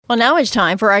Well, now it's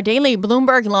time for our daily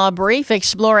Bloomberg Law Brief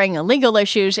exploring legal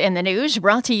issues in the news,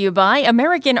 brought to you by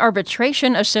American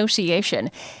Arbitration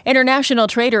Association. International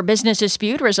trade or business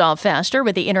dispute resolved faster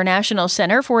with the International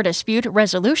Center for Dispute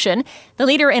Resolution, the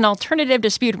leader in alternative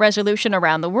dispute resolution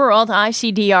around the world,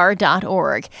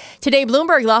 ICDR.org. Today,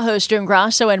 Bloomberg Law host June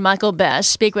Grasso and Michael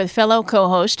speak with fellow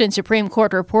co-host and Supreme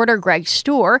Court reporter Greg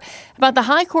Stohr about the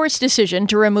High Court's decision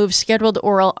to remove scheduled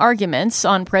oral arguments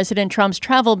on President Trump's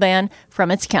travel ban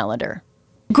from its calendar.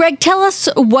 Greg, tell us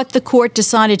what the court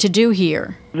decided to do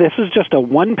here. This is just a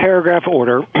one-paragraph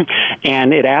order,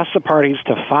 and it asks the parties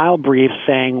to file briefs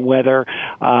saying whether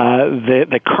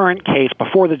the current case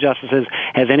before the justices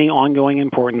has any ongoing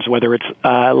importance, whether it's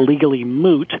legally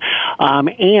moot.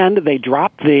 And they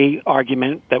dropped the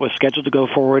argument that was scheduled to go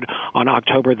forward on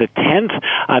October the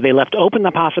 10th. They left open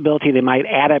the possibility they might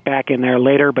add it back in there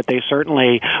later, but they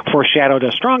certainly foreshadowed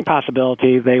a strong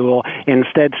possibility they will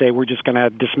instead say we're just going to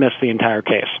dismiss the entire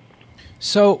case.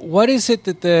 So what is it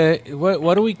that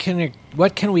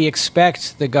what can we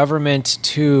expect the government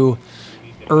to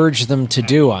urge them to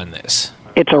do on this?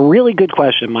 It's a really good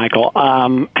question, Michael.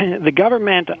 The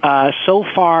government so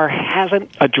far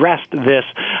hasn't addressed this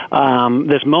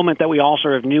moment that we all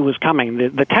sort of knew was coming.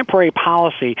 The temporary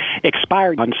policy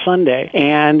expired on Sunday,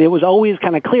 and it was always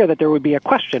kind of clear that there would be a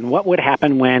question. What would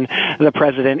happen when the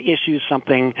president issues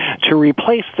something to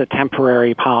replace the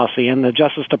temporary policy? And the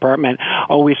Justice Department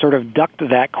always sort of ducked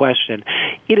that question.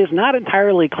 It is not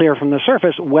entirely clear from the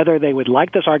surface whether they would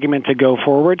like this argument to go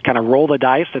forward, kind of roll the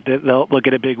dice that they'll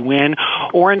get a big win,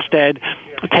 or instead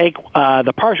take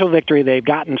the partial victory they've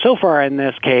gotten so far in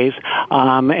this case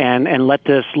and let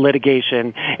this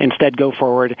litigation instead go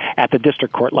forward at the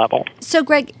district court level. So,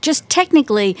 Greg, just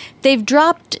technically, they've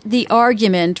dropped the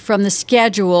argument from the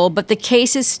schedule, but the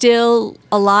case is still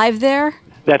alive there?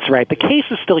 That's right. The case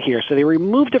is still here. So they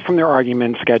removed it from their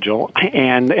argument schedule,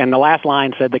 and the last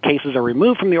line said the cases are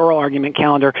removed from the oral argument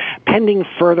calendar pending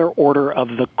further order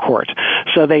of the court.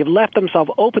 So they've left themselves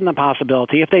open the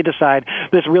possibility, if they decide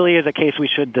this really is a case we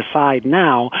should decide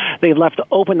now, they've left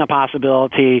open the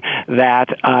possibility that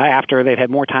after they've had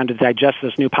more time to digest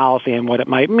this new policy and what it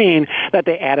might mean, that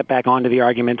they add it back onto the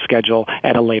argument schedule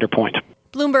at a later point.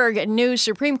 Bloomberg News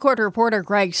Supreme Court reporter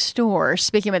Greg Stohr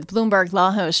speaking with Bloomberg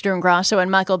Law host June Grasso and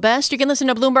Michael Best. You can listen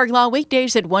to Bloomberg Law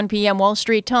weekdays at 1 p.m. Wall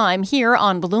Street time here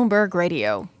on Bloomberg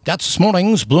Radio. That's this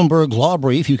morning's Bloomberg Law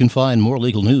Brief. You can find more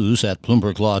legal news at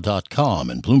BloombergLaw.com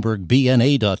and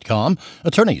BloombergBNA.com.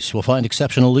 Attorneys will find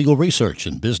exceptional legal research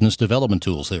and business development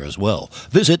tools there as well.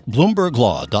 Visit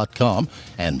BloombergLaw.com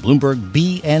and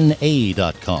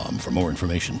BloombergBNA.com for more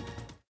information.